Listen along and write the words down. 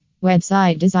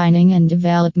Website designing and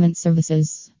development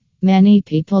services. Many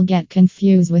people get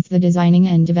confused with the designing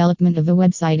and development of a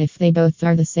website if they both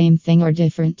are the same thing or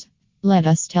different. Let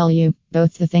us tell you,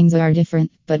 both the things are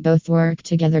different, but both work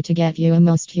together to get you a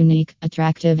most unique,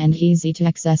 attractive, and easy to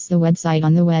access the website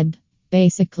on the web.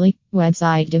 Basically,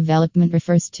 website development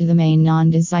refers to the main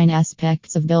non-design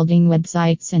aspects of building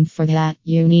websites, and for that,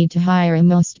 you need to hire a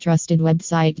most trusted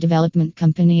website development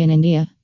company in India.